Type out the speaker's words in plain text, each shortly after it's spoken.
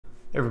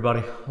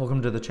Everybody,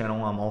 welcome to the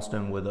channel. I'm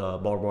Austin with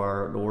Barbed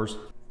Wire Outdoors.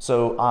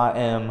 So I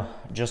am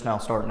just now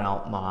starting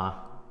out my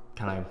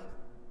kind of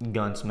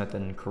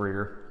gunsmithing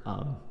career.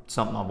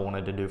 Something I've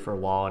wanted to do for a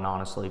while, and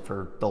honestly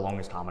for the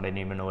longest time I didn't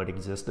even know it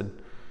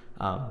existed.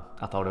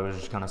 I thought it was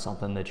just kind of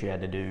something that you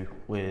had to do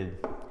with,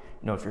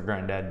 if your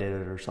granddad did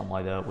it or something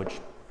like that,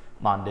 which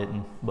mine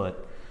didn't,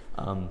 but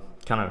kind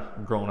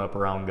of growing up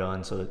around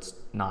guns, so it's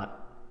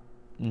not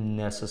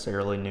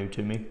necessarily new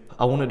to me.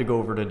 I wanted to go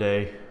over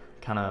today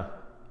kind of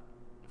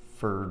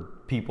for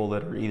people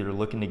that are either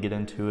looking to get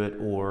into it,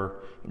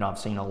 or I've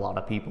seen a lot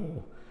of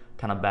people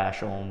kind of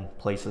bash on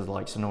places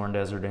like Sonoran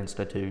Desert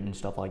Institute and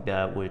stuff like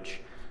that, which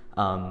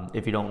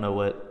if you don't know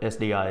what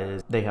SDI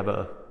is, they have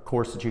a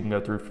course that you can go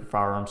through for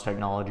firearms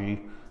technology,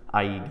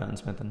 i.e.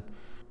 gunsmithing.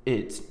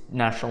 It's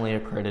nationally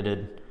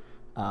accredited.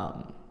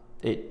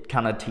 It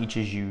kind of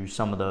teaches you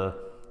some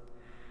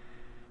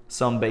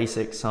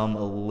basic, some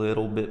a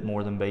little bit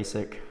more than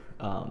basic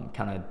kind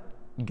of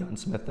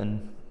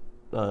gunsmithing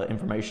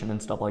information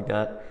and stuff like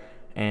that.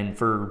 And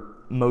for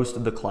most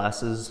of the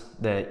classes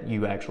that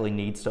you actually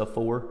need stuff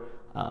for,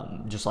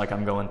 just like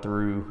I'm going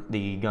through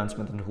the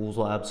Gunsmith and Tools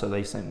Lab, so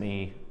they sent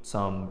me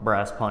some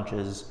brass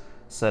punches,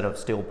 set of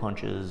steel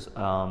punches,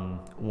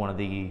 one of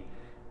the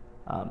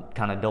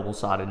kind of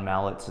double-sided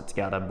mallets. It's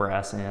got a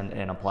brass end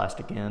and a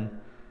plastic end,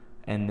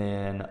 and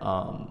then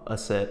a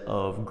set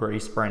of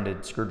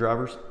grace-branded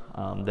screwdrivers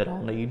that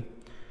I'll need.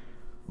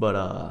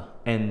 But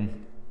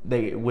and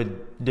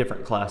with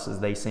different classes,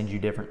 they send you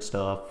different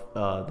stuff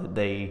that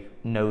they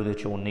know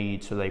that you'll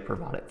need, so they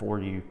provide it for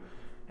you.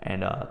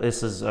 And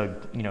this is a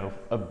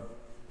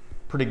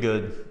pretty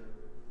good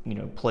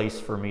place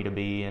for me to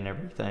be and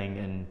everything,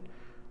 and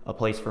a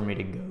place for me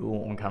to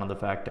go on kind of the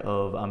fact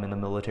of I'm in the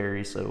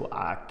military, so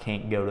I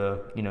can't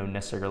go to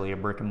necessarily a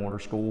brick and mortar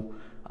school.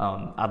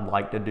 I'd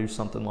like to do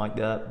something like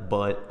that,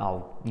 but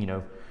I'll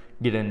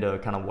get into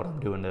kind of what I'm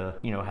doing to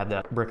have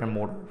that brick and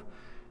mortar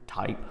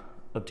type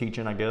of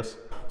teaching, I guess.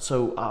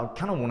 So I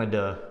kind of wanted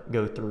to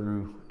go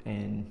through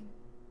and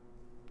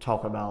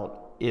talk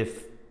about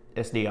if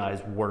SDI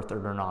is worth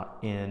it or not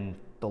in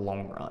the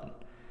long run.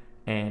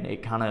 And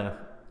it kind of,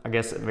 I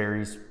guess it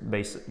varies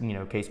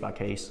case by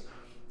case,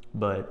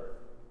 but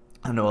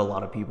I know a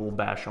lot of people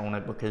bash on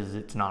it because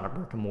it's not a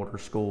brick and mortar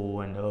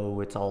school, and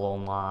it's all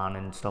online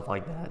and stuff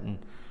like that. And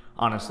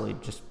honestly,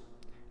 just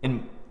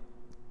in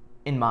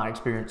my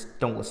experience,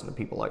 don't listen to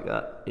people like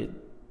that.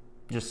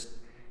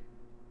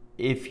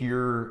 If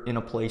you're in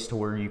a place to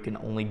where you can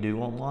only do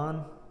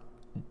online,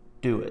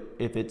 do it.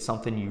 If it's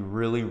something you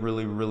really,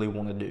 really, really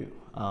want to do.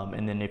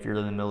 And then if you're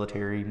in the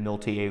military,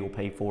 MilTA will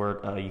pay for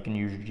it. You can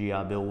use your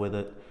GI Bill with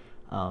it.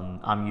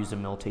 I'm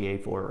using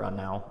MilTA for it right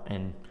now.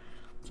 And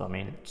so,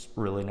 it's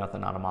really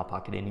nothing out of my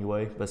pocket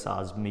anyway,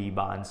 besides me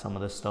buying some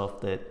of the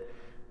stuff that,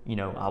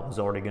 I was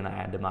already going to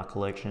add to my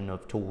collection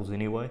of tools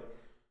anyway.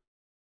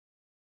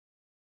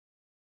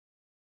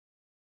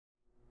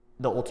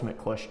 The ultimate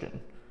question: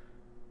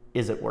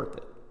 is it worth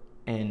it?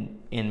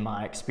 And in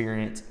my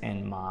experience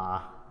and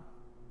my,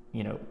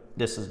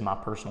 this is my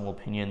personal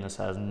opinion. This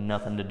has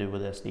nothing to do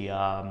with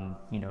SDI.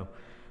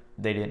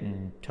 They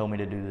didn't tell me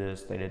to do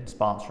this. They didn't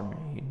sponsor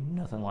me,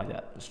 nothing like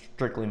that. It's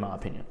strictly my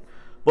opinion.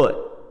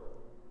 But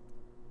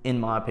in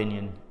my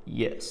opinion,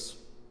 yes,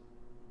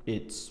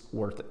 it's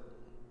worth it.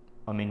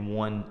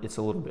 One, it's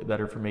a little bit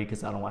better for me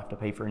because I don't have to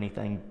pay for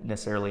anything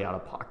necessarily out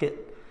of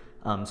pocket.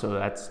 So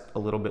that's a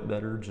little bit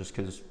better just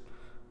because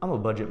I'm a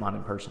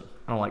budget-minded person.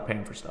 I don't like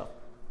paying for stuff.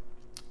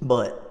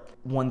 But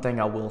one thing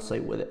I will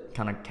say with it,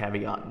 kind of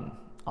caveating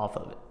off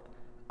of it,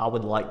 I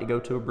would like to go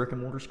to a brick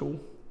and mortar school.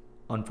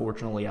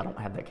 Unfortunately, I don't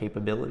have that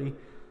capability.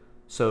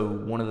 So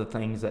one of the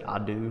things that I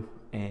do,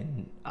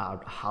 and I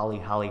highly,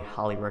 highly,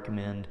 highly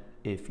recommend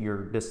if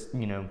you're just,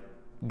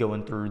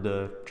 going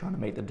through trying to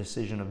make the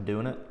decision of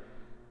doing it,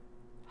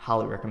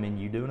 highly recommend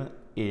you doing it,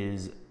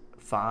 is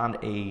find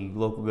a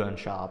local gun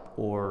shop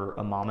or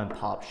a mom and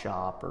pop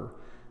shop, or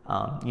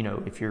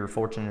if you're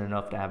fortunate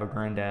enough to have a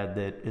granddad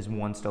that is,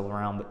 one, still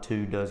around, but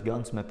two, does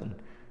gunsmithing,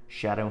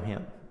 shadow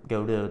him.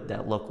 Go to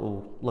that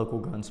local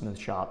gunsmith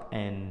shop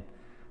and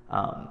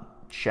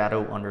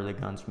shadow under the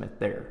gunsmith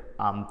there.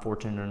 I'm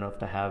fortunate enough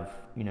to have,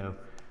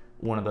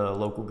 one of the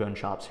local gun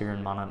shops here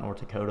in Brownell, North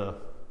Dakota,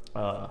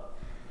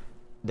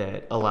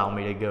 that allow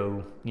me to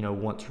go,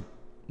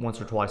 once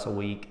or twice a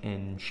week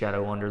and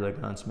shadow under the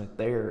gunsmith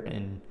there.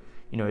 And,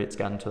 it's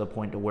gotten to the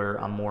point to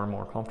where I'm more and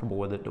more comfortable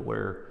with it, to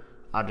where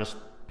I just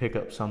pick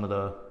up some of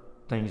the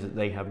things that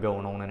they have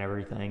going on and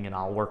everything, and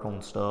I'll work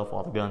on stuff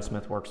while the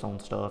gunsmith works on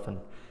stuff. And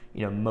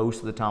most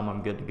of the time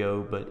I'm good to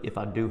go. But if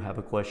I do have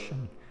a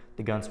question,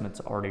 the gunsmith's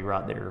already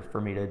right there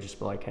for me to just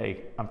be like,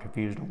 hey, I'm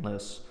confused on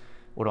this,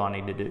 what do I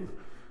need to do?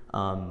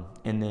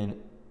 And then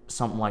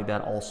something like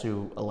that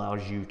also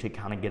allows you to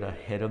kind of get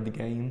ahead of the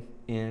game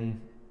in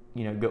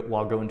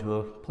while going to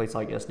a place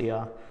like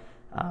SDI.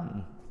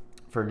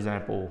 For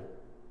example,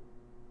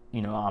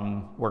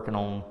 I'm working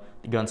on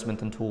the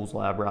Gunsmith and Tools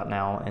Lab right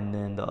now, and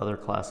then the other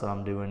class that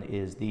I'm doing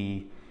is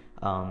the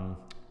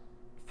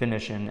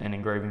finishing and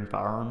engraving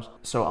firearms.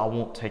 So I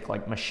won't take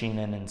like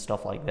machining and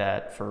stuff like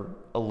that for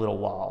a little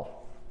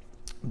while.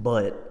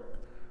 But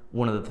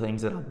one of the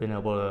things that I've been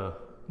able to,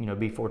 you know,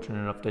 be fortunate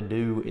enough to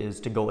do is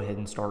to go ahead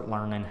and start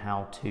learning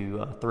how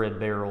to thread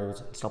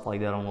barrels and stuff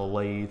like that on the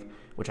lathe,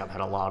 which I've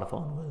had a lot of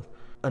fun with.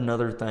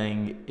 Another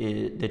thing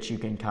that you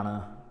can kind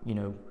of, you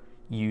know,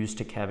 use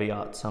to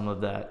caveat some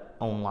of that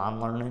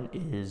online learning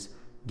is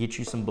get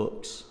you some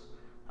books.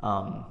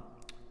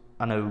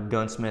 I know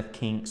Gunsmith,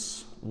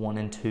 Kinks 1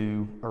 and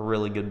 2 are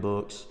really good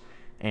books,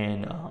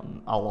 and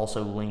I'll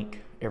also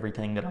link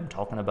everything that I'm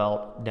talking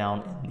about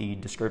down in the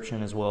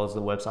description, as well as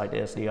the website to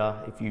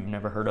SDI. If you've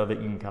never heard of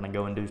it, you can kind of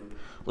go and do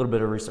a little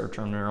bit of research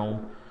on your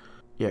own.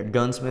 Yeah,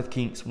 Gunsmith,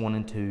 Kinks 1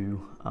 and 2.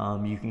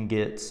 You can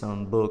get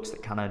some books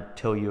that kind of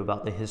tell you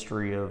about the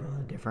history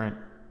of different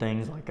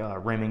things like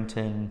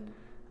Remington,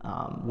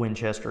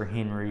 Winchester,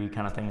 Henry,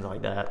 kind of things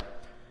like that.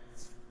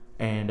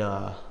 And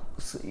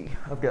let's see,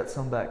 I've got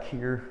some back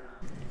here.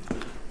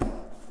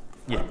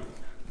 Yeah,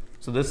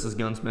 so this is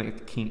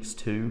Gunsmith Kinks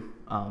 2.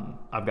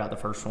 I've got the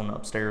first one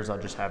upstairs. I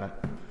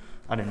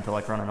didn't feel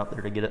like running up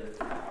there to get it.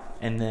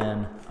 And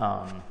then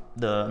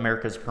the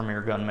America's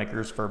Premier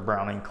Gunmakers for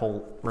Brownell,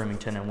 Colt,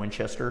 Remington, and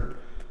Winchester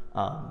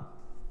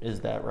is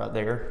that right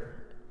there.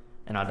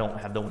 And I don't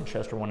have the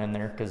Winchester one in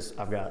there because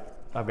I've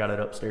got it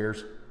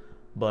upstairs.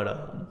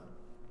 But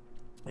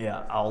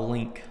yeah, I'll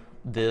link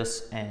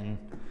this and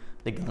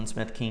the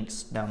Gunsmith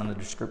Kinks down in the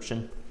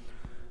description.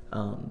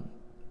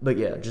 But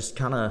yeah, just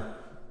kind of,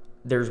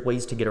 there's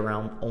ways to get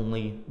around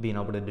only being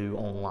able to do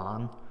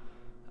online.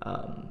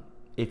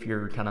 If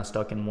you're kind of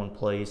stuck in one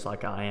place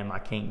like I am, I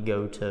can't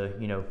go to,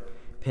 you know,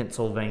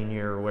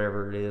 Pennsylvania or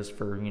wherever it is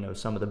for, you know,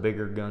 some of the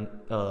bigger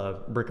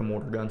brick and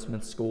mortar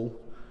gunsmith school.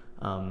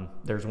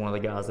 There's one of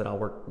the guys that I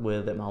work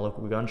with at my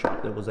local gun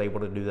shop that was able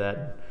to do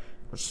that.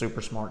 A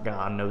super smart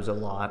guy, knows a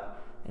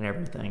lot and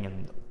everything.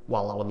 And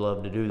while I would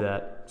love to do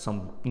that,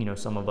 some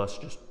of us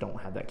just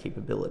don't have that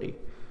capability.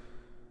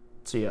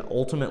 So yeah,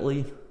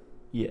 ultimately,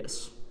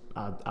 yes,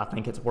 I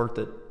think it's worth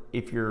it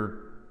if you're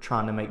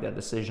trying to make that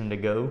decision to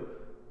go.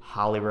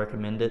 Highly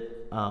recommend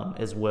it,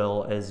 as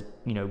well as,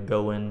 you know,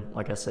 going,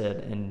 like I said,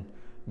 and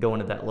going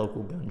to that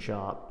local gun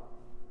shop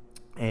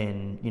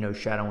and, you know,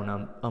 shadowing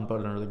up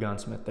under the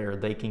gunsmith there.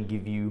 They can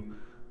give you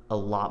a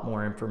lot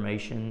more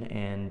information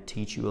and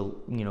teach you,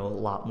 a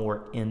lot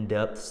more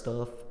in-depth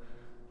stuff.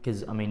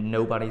 Because, I mean,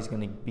 nobody's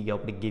going to be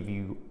able to give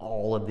you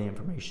all of the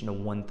information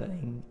on one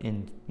thing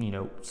in, you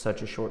know,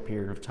 such a short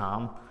period of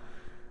time.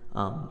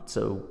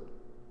 So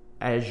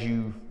as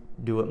you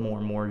do it more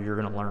and more, you're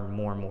going to learn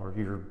more and more.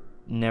 You're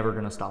never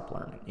going to stop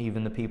learning.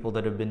 Even the people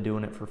that have been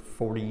doing it for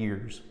 40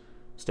 years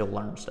still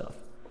learn stuff.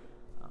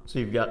 So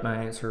you've got my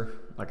answer.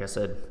 Like I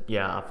said,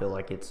 yeah, I feel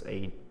like it's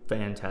a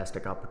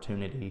fantastic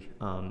opportunity.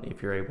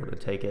 If you're able to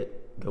take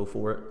it, go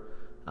for it.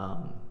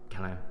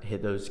 Kind of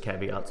hit those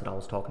caveats that I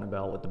was talking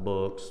about with the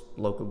books,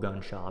 local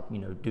gun shop, you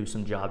know, do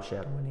some job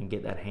shadowing and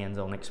get that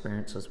hands-on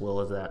experience as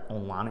well as that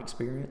online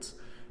experience.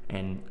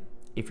 And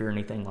if you're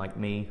anything like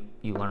me,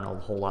 you learn a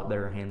whole lot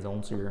better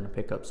hands-on, so you're going to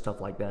pick up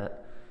stuff like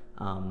that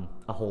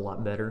a whole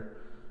lot better.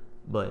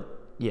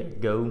 But yeah,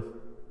 go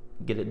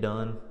get it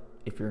done.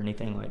 If you're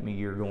anything like me,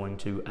 you're going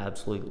to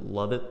absolutely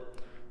love it.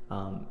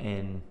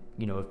 And,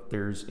 you know, if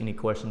there's any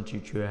questions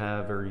that you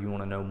have or you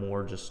want to know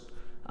more, just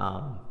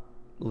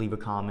leave a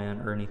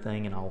comment or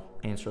anything, and I'll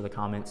answer the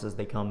comments as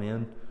they come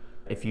in.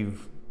 If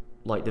you've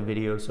liked the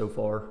video so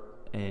far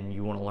and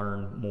you want to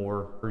learn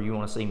more or you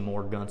want to see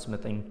more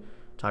gunsmithing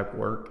type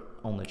work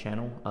on the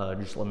channel,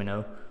 just let me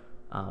know.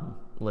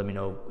 Let me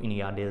know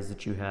any ideas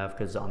that you have,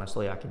 because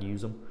honestly I could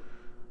use them.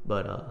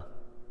 But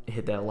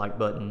hit that like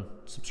button,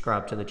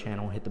 subscribe to the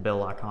channel, hit the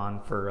bell icon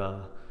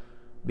for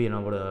being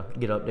able to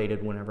get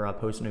updated whenever I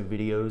post new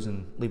videos,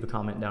 and leave a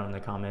comment down in the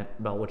comment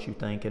about what you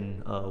think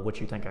and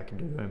what you think I can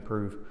do to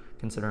improve,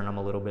 considering I'm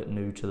a little bit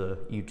new to the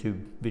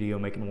YouTube video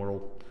making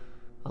world.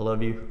 I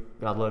love you,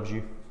 God loves you,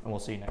 and we'll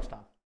see you next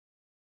time.